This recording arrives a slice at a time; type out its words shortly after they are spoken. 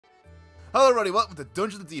Hello everybody, welcome to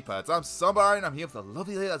Dungeons and D-Pads. I'm Sambar and I'm here with the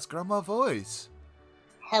lovely lady that's GranmaVoid.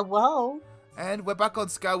 Hello. And we're back on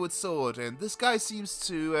Skyward Sword, and this guy seems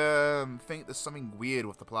to think there's something weird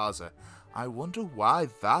with the plaza. I wonder why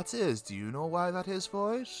that is. Do you know why that is,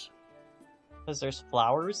 Void? Because there's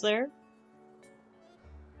flowers there?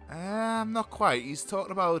 Not quite. He's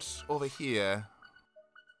talking about over here.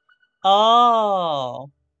 Oh.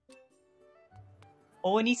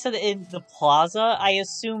 Well, when he said in the plaza, I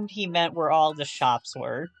assumed he meant where all the shops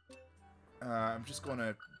were. I'm just going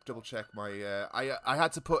to double check my... I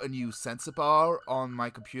had to put a new sensor bar on my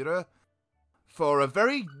computer for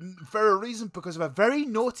a reason, because of a very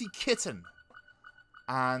naughty kitten.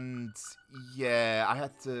 And yeah, I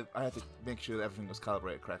had to make sure that everything was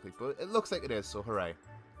calibrated correctly, but it looks like it is, so hooray.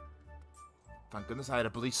 Thank goodness I had a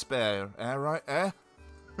police spare. Right?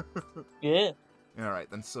 Yeah. Alright,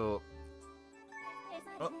 then so...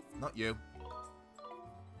 Oh, not you.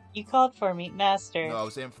 You called for me, Master. No, I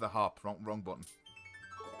was aiming for the harp. Wrong button.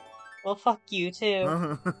 Well, fuck you,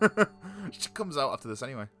 too. She comes out after this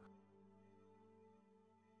anyway.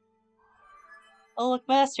 Oh, look,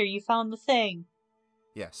 Master, you found the thing.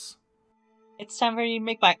 Yes. It's time for you to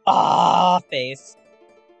make my ah face.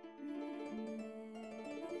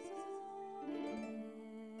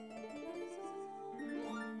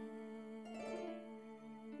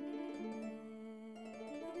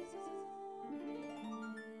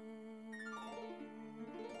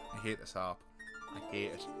 I hate this harp. I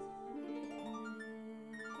hate it.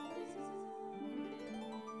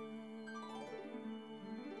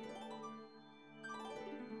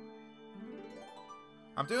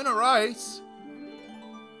 I'm doing it right.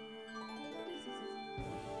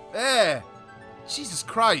 There. Jesus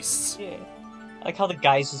Christ. Yeah. I like how the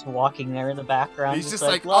guy's just walking there in the background. He's just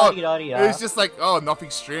like, oh, he's just like, oh,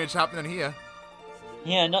 nothing strange happening here.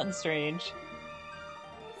 Yeah, nothing strange.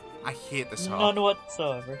 I hate this harp. None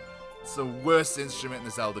whatsoever. It's the worst instrument in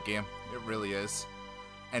the Zelda game. It really is.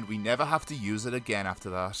 And we never have to use it again after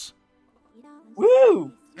that.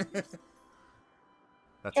 Woo! That's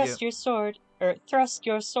Thrust it. thrust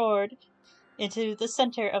your sword into the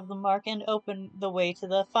center of the mark and open the way to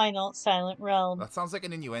the final silent realm. That sounds like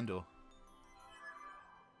an innuendo.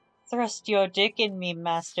 Thrust your dick in me,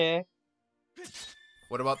 Master.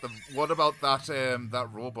 What about that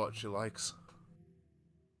robot she likes?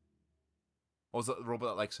 Or is it the robot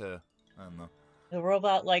that likes her? I don't know. The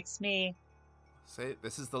robot likes me. Say,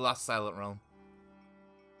 this is the last silent realm.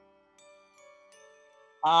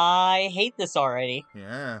 I hate this already.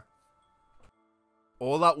 Yeah.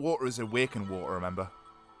 All that water is awakened water, remember?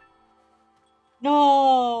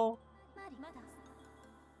 No!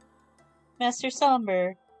 Master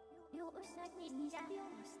Somber.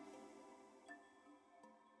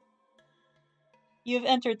 You have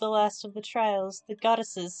entered the last of the trials, the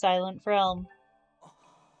goddess's silent realm.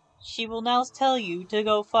 She will now tell you to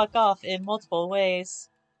go fuck off in multiple ways.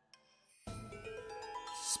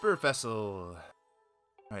 Spirit Vessel.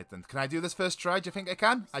 Alright then, can I do this first try? Do you think I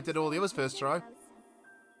can? I did all the others first try.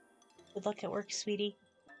 Good luck at work, sweetie.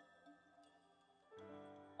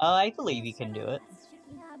 I believe you can do it.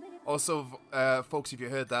 Also, folks, if you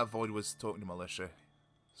heard that, Void was talking to Militia.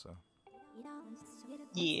 So.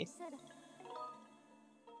 Yeah.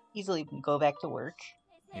 Easily can go back to work.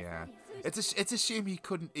 Yeah. It's a shame he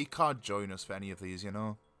can't join us for any of these, you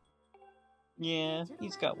know? Yeah,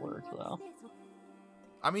 he's got work though.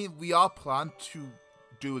 I mean, we are planned to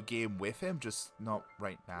do a game with him, just not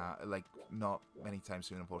right now, like, not anytime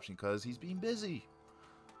soon, unfortunately, because he's been busy,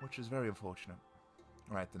 which is very unfortunate.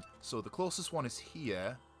 Right then, so the closest one is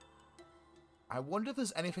here. I wonder if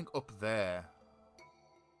there's anything up there.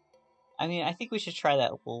 I mean, I think we should try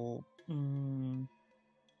that whole... Oh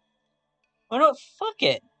no, fuck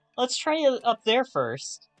it! Let's try it up there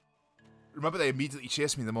first. Remember, they immediately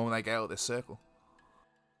chase me the moment I get out of this circle.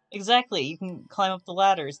 Exactly, you can climb up the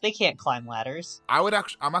ladders. They can't climb ladders.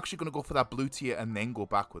 I'm actually going to go for that blue tier and then go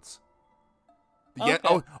backwards. Okay. Yeah.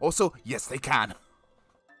 Oh, also, yes, they can.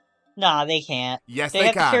 Nah, they can't. Yes, they they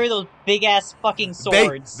have can. to carry those big-ass fucking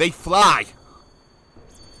swords. They fly.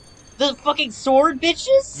 The fucking sword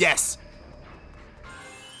bitches? Yes.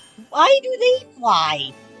 Why do they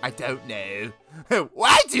fly? I don't know.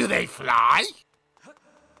 Why do they fly?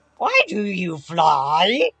 Why do you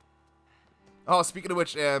fly? Oh, speaking of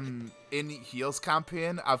which, in Heel's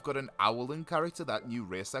campaign, I've got an Owlin character, that new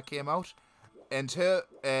race that came out, and her,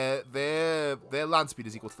 their land speed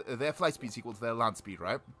is equal to, their flight speed is equal to their land speed,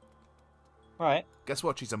 right? Right. Guess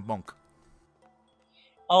what? She's a monk.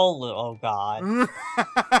 Oh god.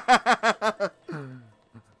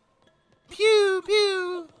 Pew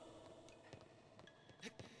pew.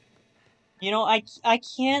 You know, I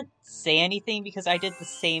can't say anything because I did the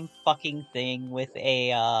same fucking thing with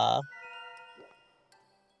a,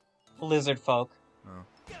 lizard folk. Oh.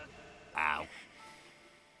 Ow.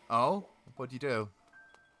 Oh? What'd you do?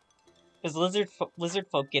 Because lizard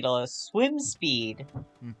folk get a swim speed.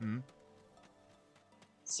 Mm-hmm.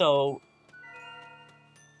 So,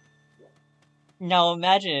 now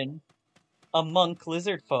imagine a monk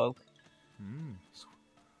lizard folk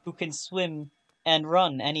who can swim and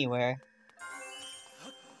run anywhere.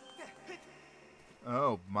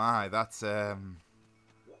 Oh my, that's I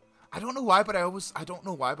don't know why, but I always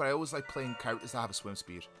like playing characters that have a swim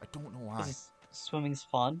speed. I don't know why. Swimming's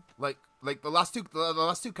fun. Like the last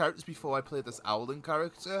two characters before I played this Owling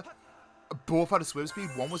character, both had a swim speed.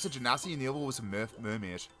 One was a genasi and the other was a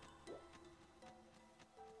mermaid.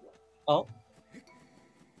 Oh.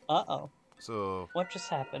 Uh-oh. So what just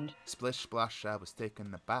happened? Splish splash, I was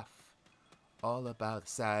taking a bath. All about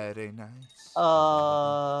Saturday nights.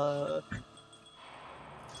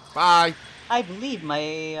 Bye. I believe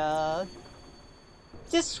my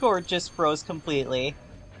Discord just froze completely.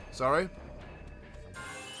 Sorry?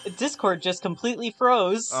 Discord just completely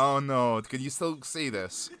froze. Oh no, can you still see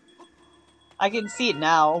this? I can see it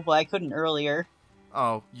now, but I couldn't earlier.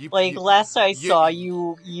 Oh, last I saw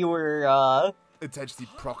you were intentionally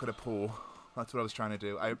procced a pull. That's what I was trying to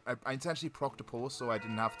do. I intentionally procced a pull so I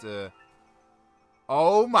didn't have to.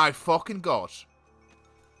 Oh my fucking gosh!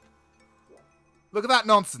 Look at that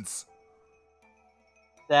nonsense.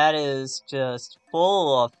 That is just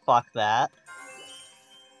full of fuck that.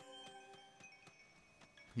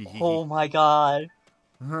 Oh my god.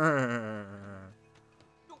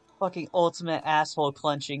 Fucking ultimate asshole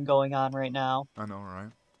clenching going on right now. I know,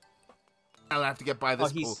 right? I'll have to get by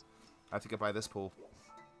this pool. I have to get by this pool.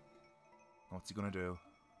 What's he gonna do?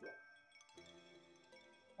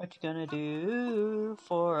 What you gonna do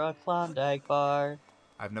for a Klondike bar?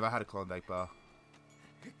 I've never had a Klondike bar.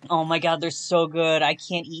 Oh my god, they're so good. I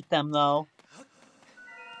can't eat them, though.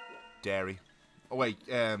 Dairy. Oh, wait,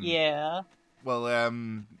 yeah. Well,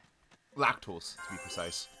 lactose, to be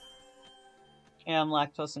precise. Yeah, I'm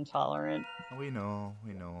lactose intolerant. We know.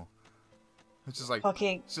 It's just like...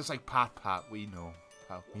 It's just like Pat, we know.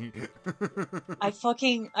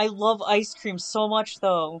 I love ice cream so much,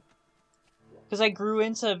 though. Because I grew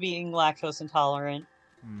into being lactose intolerant.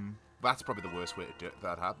 That's probably the worst way to do it,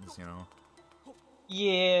 that happens, you know.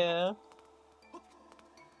 Yeah.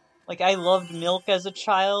 Like, I loved milk as a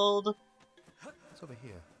child. What's over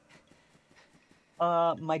here?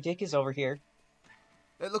 My dick is over here.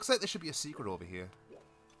 It looks like there should be a secret over here.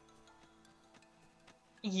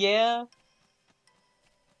 Yeah.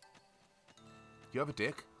 You have a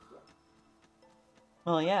dick?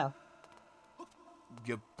 Well, yeah.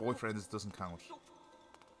 Your boyfriend's doesn't count.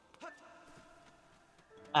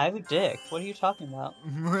 I have a dick. What are you talking about?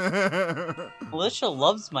 Militia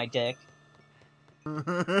loves my dick.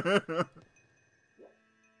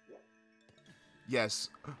 Yes.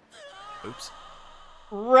 Oops.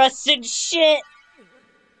 Rusted shit!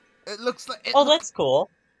 It looks like... that's cool.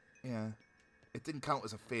 Yeah. It didn't count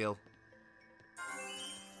as a fail.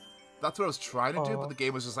 That's what I was trying to do, but the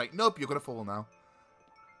game was just like, nope, you're gonna fall now.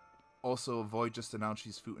 Also, Void just announced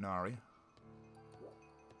she's Futanari.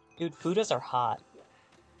 Dude, Futas are hot.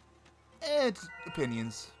 It's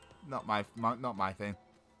opinions. Not my thing.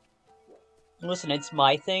 Listen, it's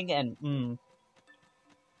my thing, and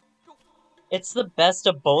it's the best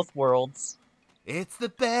of both worlds. It's the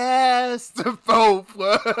best of both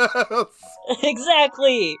worlds!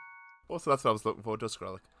 Exactly! Also, that's what I was looking for, Dusk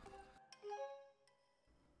Relic.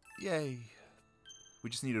 Yay. We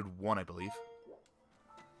just needed one, I believe.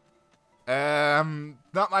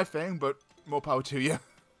 Not my thing, but more power to you.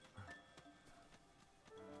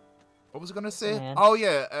 What was I gonna say? Man. Oh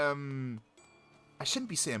yeah, I shouldn't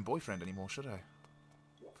be saying boyfriend anymore, should I?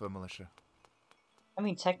 For Militia. I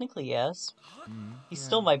mean, technically, yes. He's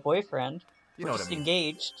still my boyfriend. You We're know just what I mean.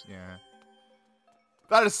 engaged. Yeah.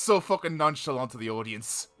 That is so fucking nonchalant to the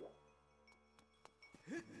audience.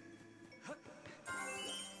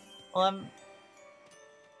 Well,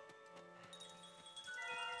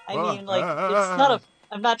 I mean, like, it's not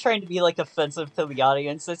I'm not trying to be, like, offensive to the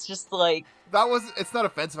audience. It's just, like... It's not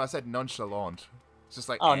offensive. I said nonchalant. It's just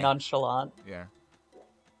like... Oh, nonchalant. Yeah.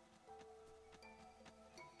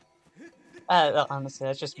 Honestly,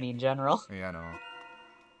 that's just me in general. Yeah, I know.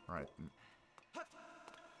 Right.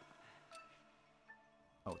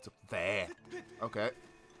 Oh, it's up there. Okay.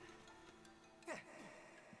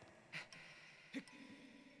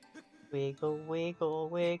 Wiggle, wiggle,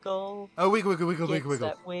 wiggle. Oh, wiggle, wiggle, wiggle, It's wiggle, wiggle.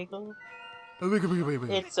 that wiggle. Oh, wiggle, wiggle, wiggle,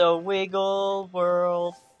 wiggle. It's a wiggle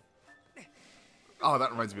world. Oh,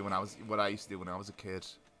 that reminds me what I used to do when I was a kid.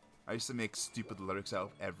 I used to make stupid lyrics out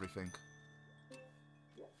of everything.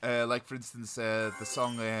 Like for instance, the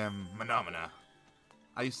song "Phenomena."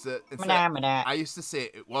 I used to say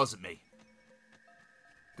it wasn't me.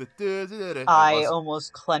 I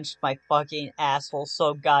almost clenched my fucking asshole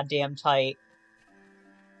so goddamn tight.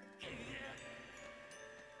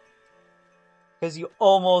 Because you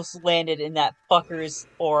almost landed in that fucker's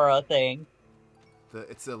aura thing.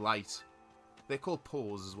 It's a light. They're called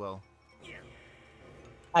pores as well.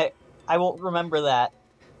 I won't remember that.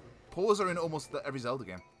 Pores are in almost every Zelda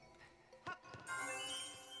game.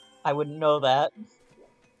 I wouldn't know that.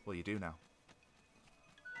 Well, you do now.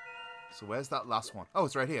 So where's that last one? Oh,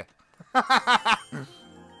 it's right here.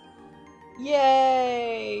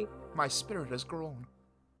 Yay! My spirit has grown.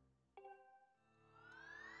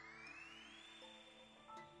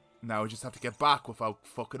 Now we just have to get back without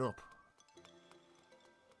fucking up.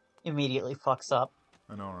 Immediately fucks up.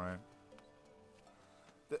 I know, right?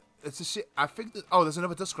 It's a shit. I think that. Oh, there's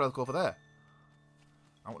another dusk relic over there.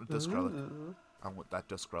 I want a dusk relic. I want that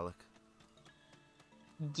dusk relic.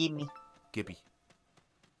 Gimme. Gibby.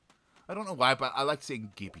 I don't know why, but I like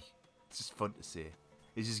saying Gibby. It's just fun to say.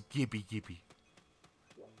 It's just Gibby Gibby.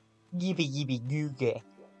 Gibby Gibby Googie.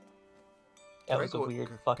 That was a weird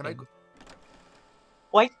fucking...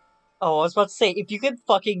 What? Oh, I was about to say, if you could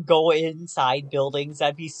fucking go inside buildings,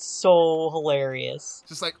 that'd be so hilarious.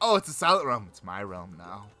 Just like, oh, it's a silent realm. It's my realm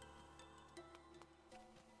now.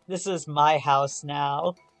 This is my house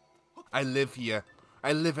now. I live here.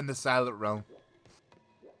 I live in the silent realm.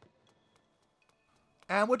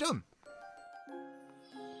 And we're done.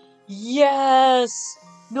 Yes!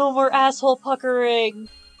 No more asshole puckering!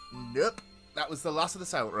 Nope. That was the last of the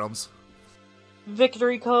silent realms.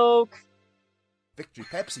 Victory Coke! Victory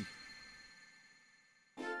Pepsi.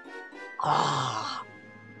 Ah.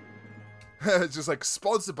 It's just like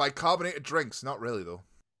sponsored by carbonated drinks. Not really though.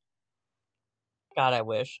 God, I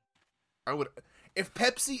wish. I would if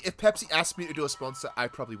Pepsi asked me to do a sponsor, I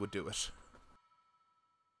probably would do it.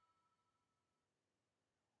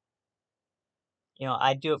 You know,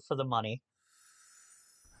 I'd do it for the money.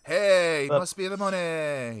 Hey, must be the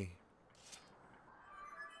money.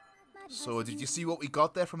 So, did you see what we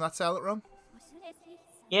got there from that silent room?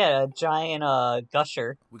 Yeah, a giant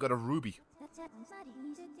gusher. We got a ruby.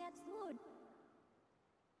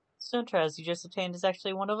 Stone you just obtained is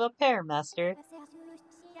actually one of a pair, Master.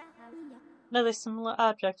 Another similar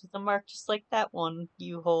object with a mark just like that one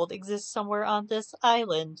you hold exists somewhere on this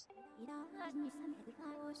island.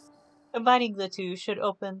 Combining the two should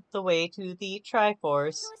open the way to the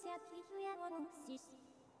Triforce.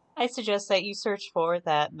 I suggest that you search for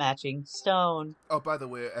that matching stone. Oh, by the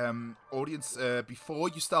way, audience, before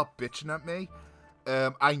you start bitching at me,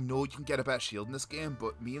 I know you can get a better shield in this game,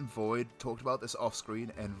 but me and Void talked about this off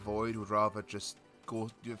screen, and Void would rather just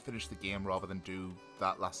finish the game rather than do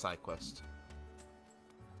that last side quest.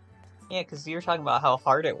 Yeah, because you were talking about how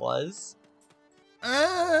hard it was.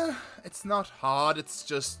 It's not hard,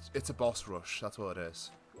 it's a boss rush, that's what it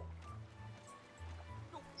is.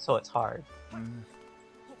 So it's hard.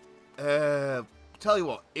 Tell you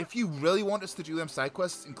what, if you really want us to do them side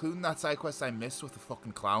quests, including that side quest I missed with the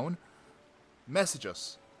fucking clown, message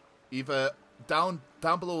us. Either down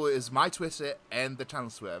below is my Twitter and the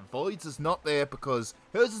channel's Twitter. Void's is not there because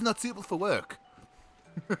hers is not suitable for work.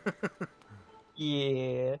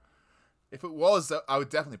 Yeah. If it was, I would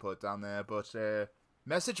definitely put it down there, but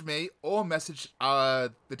message me or message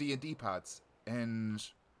the D&D pads, and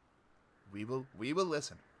we will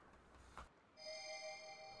listen.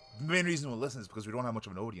 The main reason we'll listen is because we don't have much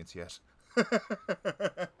of an audience yet.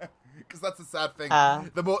 Because that's the sad thing.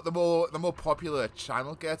 The more popular a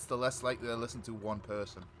channel gets, the less likely to listen to one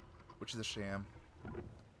person, which is a shame.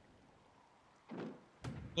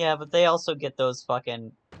 Yeah, but they also get those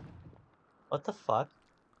fucking... What the fuck?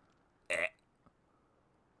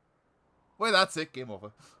 Well, that's it. Game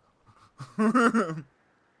over.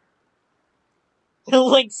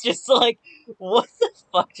 Link's just like, what the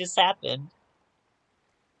fuck just happened?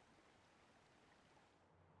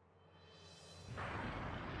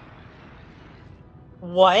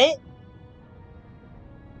 What?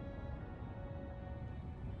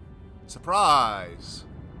 Surprise!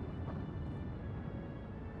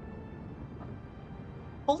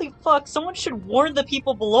 Holy fuck, someone should warn the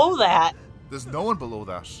people below that! There's no one below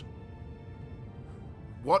that.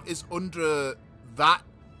 What is under that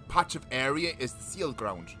patch of area is the sealed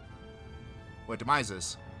ground, where Demise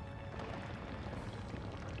is.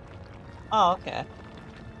 Oh, okay.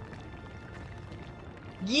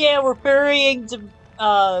 Yeah, we're burying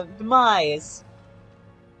Demise.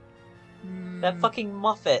 That fucking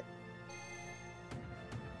Muffet.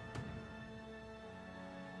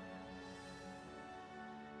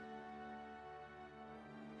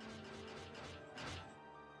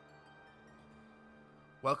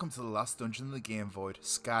 Welcome to the last dungeon in the game, Void.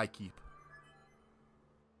 Skykeep.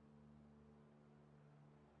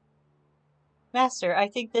 Master, I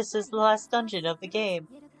think this is the last dungeon of the game.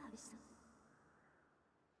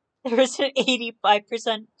 There is an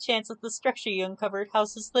 85% chance that the structure you uncovered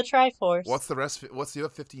houses the Triforce. What's the rest? What's the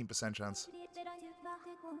other 15% chance?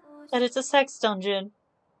 That it's a sex dungeon.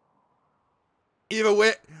 Either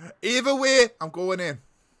way, I'm going in.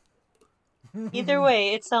 Either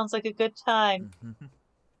way, it sounds like a good time.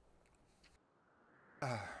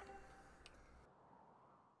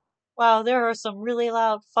 Wow, there are some really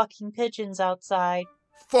loud fucking pigeons outside.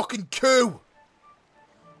 Fucking coo!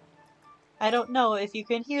 I don't know if you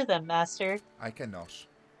can hear them, Master. I cannot.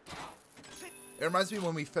 It reminds me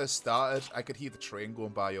when we first started, I could hear the train going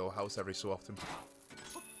by your house every so often.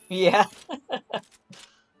 Yeah.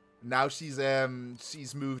 Now she's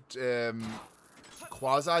moved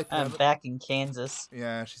quasi. I'm back in Kansas.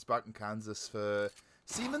 Yeah, she's back in Kansas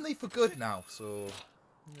seemingly for good now. So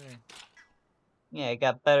yeah. Yeah, I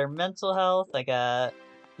got better mental health. I got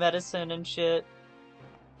medicine and shit.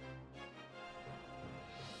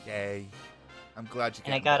 Yay! I'm glad you.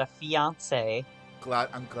 And I got a fiance.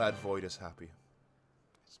 I'm glad Void is happy.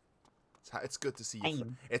 It's good to see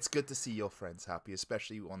you. It's good to see your friends happy,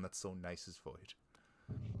 especially one that's so nice as Void.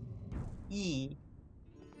 Yee.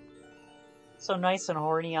 So nice and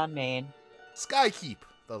horny on main. Skykeep,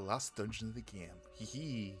 the last dungeon of the game. Hee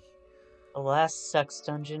hee. The last sex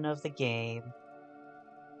dungeon of the game.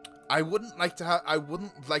 I wouldn't like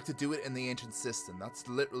to do it in the ancient system. That's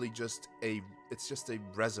literally just it's just a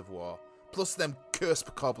reservoir. Plus them cursed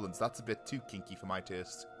bokoblins. That's a bit too kinky for my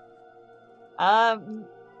taste.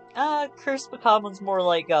 Cursed Bokoblins more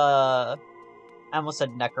like, I almost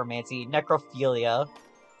said necromancy. Necrophilia.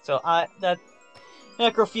 So, that...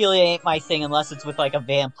 Necrophilia ain't my thing unless it's with, like, a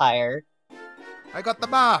vampire. I got the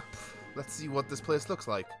map! Let's see what this place looks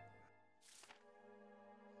like.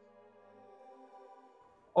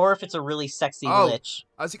 Or if it's a really sexy lich.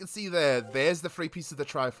 As you can see there's the free piece of the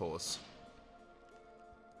Triforce.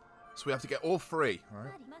 So we have to get all three,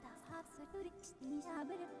 alright?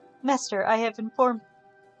 Master, I have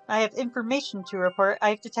information to report.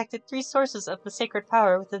 I have detected 3 sources of the sacred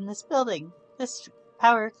power within this building. This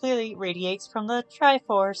power clearly radiates from the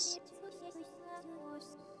Triforce.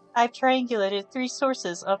 I've triangulated 3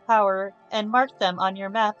 sources of power and marked them on your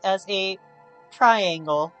map as a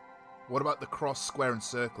triangle. What about the cross, square, and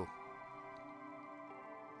circle?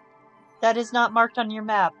 That is not marked on your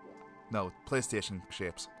map. No, PlayStation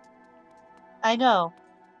shapes. I know.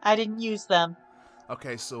 I didn't use them.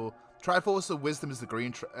 Okay, so Triforce of Wisdom is the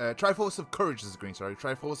green, Triforce of Courage is the green, sorry.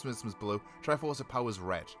 Triforce of Wisdom is blue. Triforce of Power is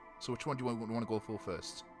red. So which one do you want to go for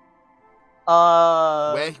first?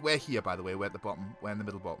 We're here, by the way. We're at the bottom. We're in the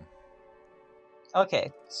middle bottom.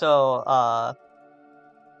 Okay, so,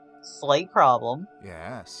 slight problem.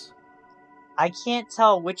 Yes. I can't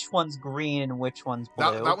tell which one's green and which one's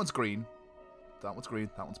blue. That one's green. That one's green.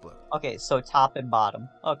 That one's blue. Okay, so top and bottom.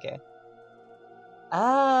 Okay.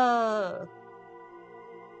 Can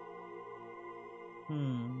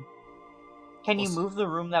you move the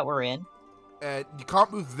room that we're in? You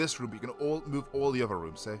can't move this room, but you can move all the other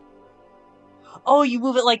rooms, say. Oh, you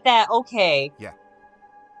move it like that, okay. Yeah.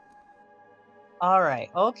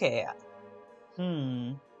 Alright, okay.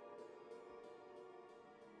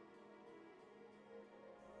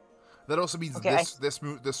 That also means this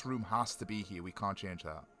room has to be here. We can't change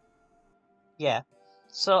that. Yeah.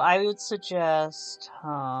 So I would suggest,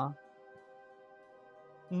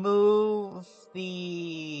 move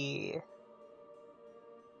the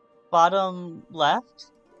bottom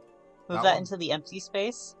left. Move that into the empty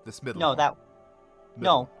space. This middle. No, one. that.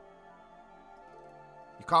 Middle.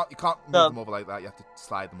 No. You can't move them over like that. You have to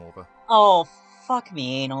slide them over. Oh, fuck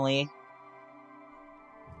me anally.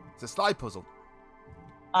 It's a slide puzzle.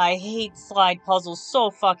 I hate slide puzzles so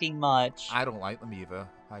fucking much. I don't like them either.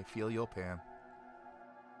 I feel your pain.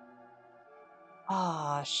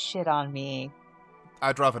 Ah, shit on me.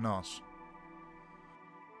 I'd rather not.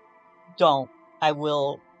 Don't. I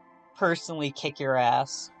will personally kick your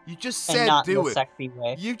ass. You just said not do in a it. Sexy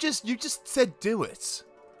way. You just said do it.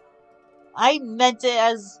 I meant it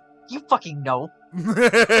as you fucking know.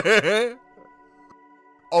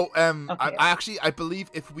 Oh, okay. I believe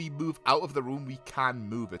if we move out of the room, we can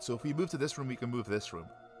move it. So if we move to this room, we can move this room.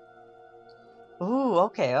 Ooh,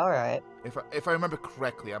 okay, alright. If I remember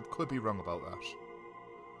correctly, I could be wrong about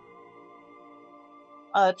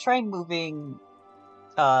that. Try moving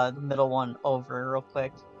the middle one over real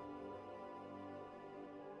quick.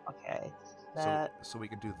 Okay. So we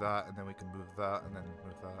can do that, and then we can move that, and then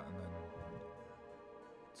move that, and then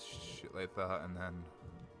shit like that, and then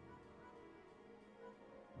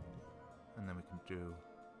And then we can do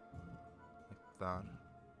like that.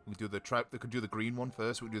 We do the we could do the green one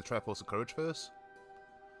first. We can do the Triforce of Courage first.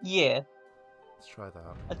 Yeah. Let's try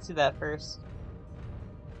that. Let's do that first.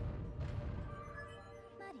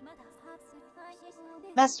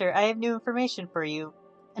 Master, I have new information for you.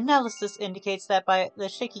 Analysis indicates that the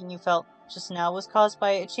shaking you felt just now was caused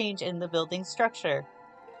by a change in the building's structure.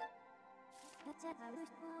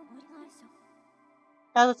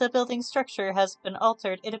 Now that the building's structure has been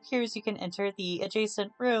altered, it appears you can enter the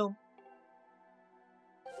adjacent room.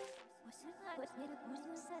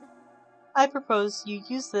 I propose you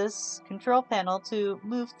use this control panel to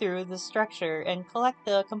move through the structure and collect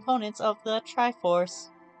the components of the Triforce.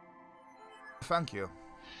 Thank you.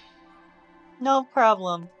 No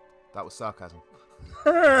problem. That was sarcasm.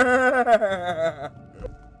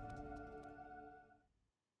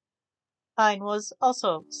 Mine was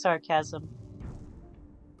also sarcasm.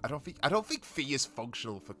 I don't think Fee is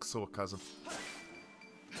functional for sarcasm.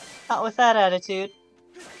 Not with that attitude.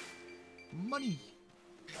 Money.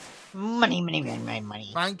 Money, money, money,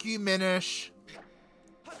 money. Thank you, Minish.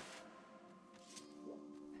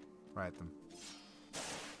 Right then.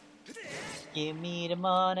 Give me the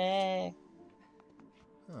money.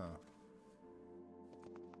 Huh.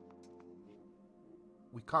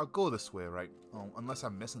 We can't go this way, right? Oh, unless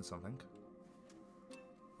I'm missing something.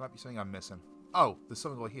 Might be something I'm missing. Oh, there's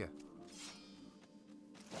something over here.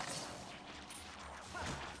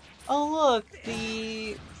 Oh look,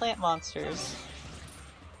 the plant monsters.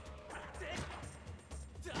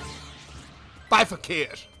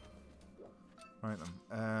 Bifurcate! Right then.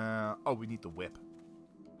 Oh, we need the whip.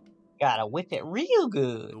 Gotta whip it real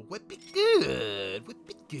good. Whip it good. Whip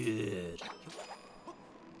it good.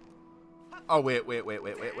 Oh, wait. I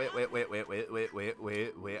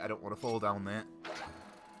don't want to fall down there.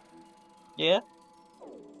 Yeah?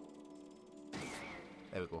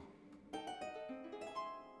 There we go.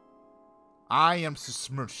 I am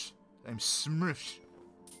smirch. I'm smirch.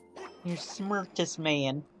 You're smirkest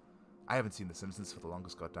man. I haven't seen The Simpsons for the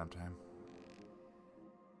longest goddamn time.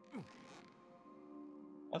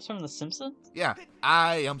 That's from The Simpsons? Yeah.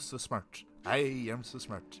 I am so smart. I am so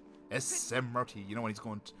smart. S-M-R-T. You know when he's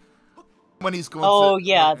going to... When he's going oh, to...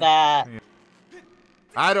 yeah, that. Yeah.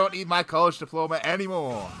 I don't need my college diploma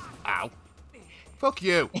anymore. Ow. Fuck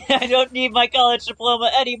you. I don't need my college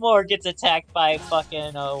diploma anymore. Gets attacked by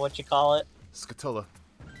fucking, what you call it? Scatola.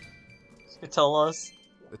 Scatolas.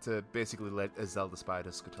 It's basically like a Zelda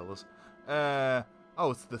spider, Scatolas.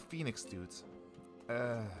 Oh, it's the Phoenix dudes.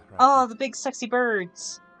 Right. Oh, the big sexy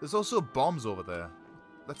birds. There's also bombs over there.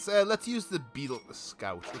 Let's use the beetle to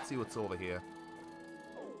scout. Let's see what's over here.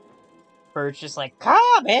 Bird's just like,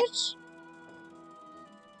 come, bitch!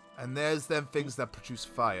 And there's them things that produce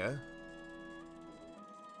fire.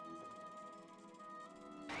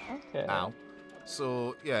 Okay. Ow.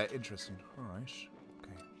 So, yeah, interesting. Alright.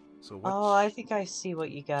 Okay. So what? Oh, I think I see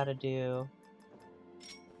what you gotta do.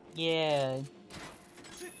 Yeah.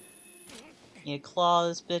 You claw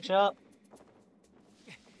this bitch up.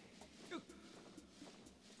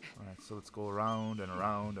 Alright, so let's go around and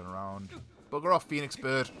around and around. Bugger off, Phoenix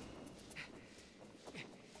Bird.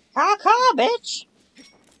 Caw, bitch!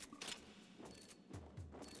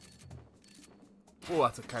 Oh,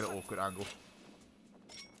 that's a kind of awkward angle.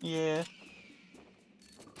 Yeah.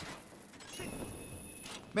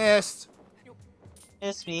 Missed!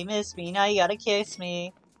 Miss me, now you gotta kiss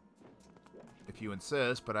me. If you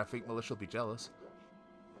insist, but I think Militia will be jealous.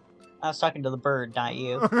 I was talking to the bird, not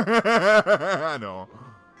you. I know.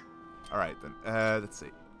 Alright then, let's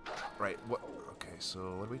see. Right, what? Okay,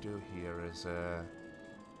 so what we do here is,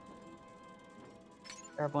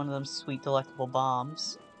 Grab one of them sweet delectable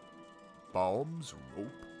bombs. bombs, rope,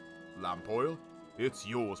 lamp oil. It's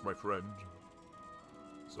yours, my friend.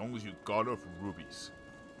 As long as you got enough rubies.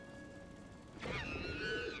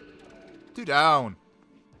 2 down.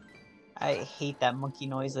 I hate that monkey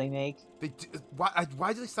noise they make.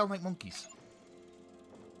 Why do they sound like monkeys?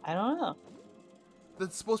 I don't know. They're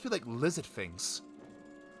supposed to be like lizard things.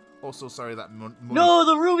 Also, sorry that money. No,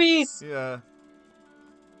 the rubies! Yeah.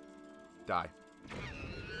 Die.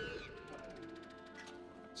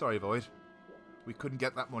 Sorry, Void. We couldn't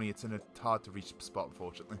get that money. It's in a hard-to-reach spot,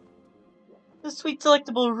 unfortunately. The sweet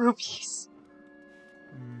delectable rubies.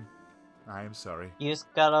 I am sorry. You just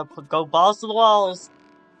gotta go balls to the walls.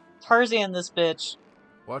 Tarzan this bitch.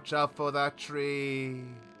 Watch out for that tree.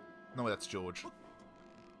 No, that's George.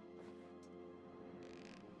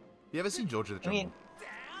 You ever seen George of the Jungle? I mean,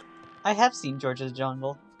 I have seen George of the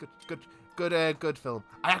Jungle. Good film.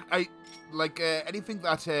 I like anything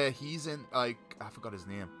that he's in. Like, I forgot his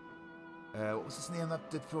name. What was his name that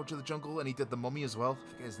did George of the Jungle, and he did The Mummy as well?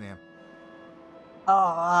 I forget his name.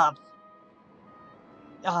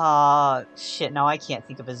 Shit, now I can't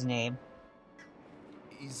think of his name.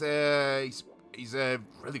 He's a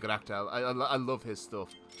really good actor. I love his stuff.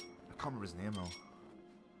 I can't remember his name though.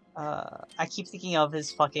 I keep thinking of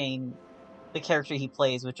his the character he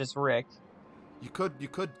plays, which is Rick. You could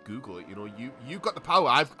Google it. You know, you got the power.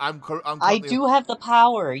 I do have the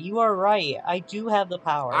power. You are right. I do have the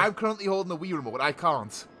power. I'm currently holding the Wii remote. I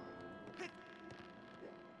can't.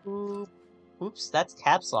 Oops, that's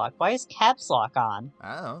caps lock. Why is caps lock on?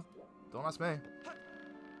 I don't know. Don't ask me.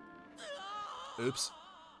 Oops.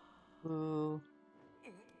 Who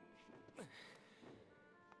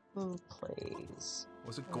plays?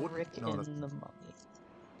 Was it Gordon? Rick in the Mummy.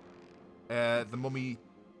 The Mummy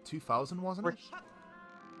 2000, wasn't it?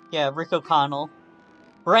 Yeah, Rick O'Connell.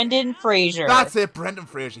 Brendan Fraser. That's it, Brendan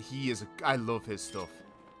Fraser. I love his stuff.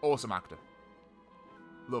 Awesome actor.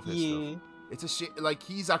 Love his stuff. It's a shit. Like,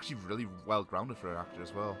 he's actually really well grounded for an actor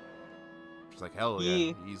as well. It's like, hell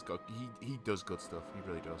yeah. He does good stuff. He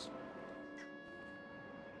really does.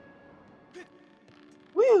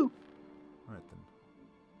 Woo! Alright then.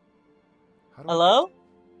 Hello?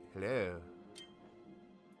 Hello.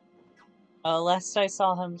 Last I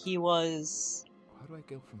saw him, he was... How do I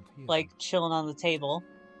go from here? Like, chilling on the table.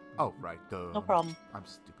 Oh, right. Duh. No problem. I'm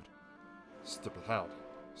stupid. Stupid head.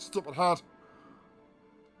 Stupid head.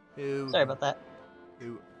 Ew. Sorry about that.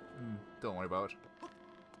 Ew. Don't worry about it.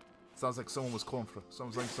 Sounds like someone was calling for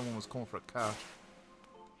a cat.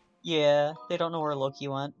 Yeah, they don't know where Loki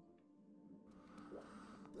went.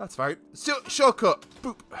 That's fine. Shortcut!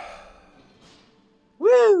 Boop!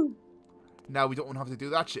 Woo! Now we don't have to do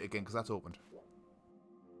that shit again, because that's opened.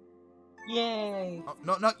 Yay! Oh,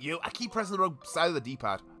 no, not you. I keep pressing the wrong side of the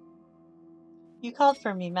D-pad. You called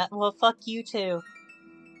for me, Matt. Well, fuck you too.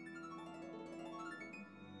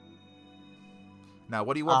 Now,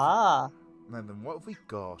 what do you want? And then what have we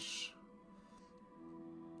got?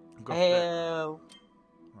 Right.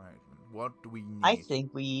 What do we need? I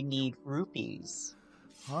think we need rupees.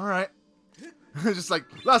 Alright. Just like,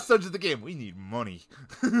 last dungeon of the game, we need money.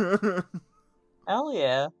 Hell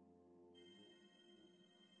yeah.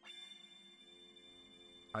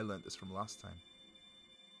 I learned this from last time.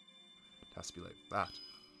 It has to be like that.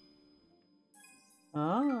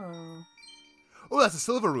 Oh. Oh, that's a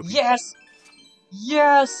silver rupee. Yes!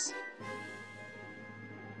 Yes!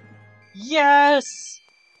 Yes!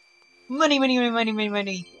 Money, money, money, money, money,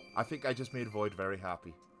 money. I think I just made Void very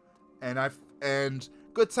happy. And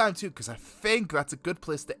good time too, because I think that's a good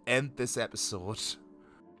place to end this episode.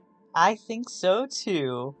 I think so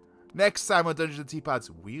too. Next time on Dungeons and Teapads,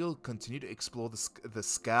 we'll continue to explore the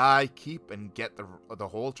Sky Keep and get the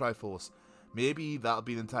whole Triforce. Maybe that'll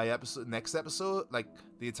be the entire episode. Next episode, like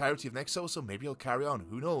the entirety of next episode. Maybe I'll carry on.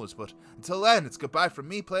 Who knows? But until then, it's goodbye from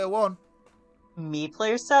me, Player 1. Me,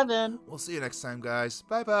 Player 7. We'll see you next time, guys.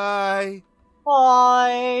 Bye-bye.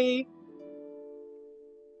 Bye.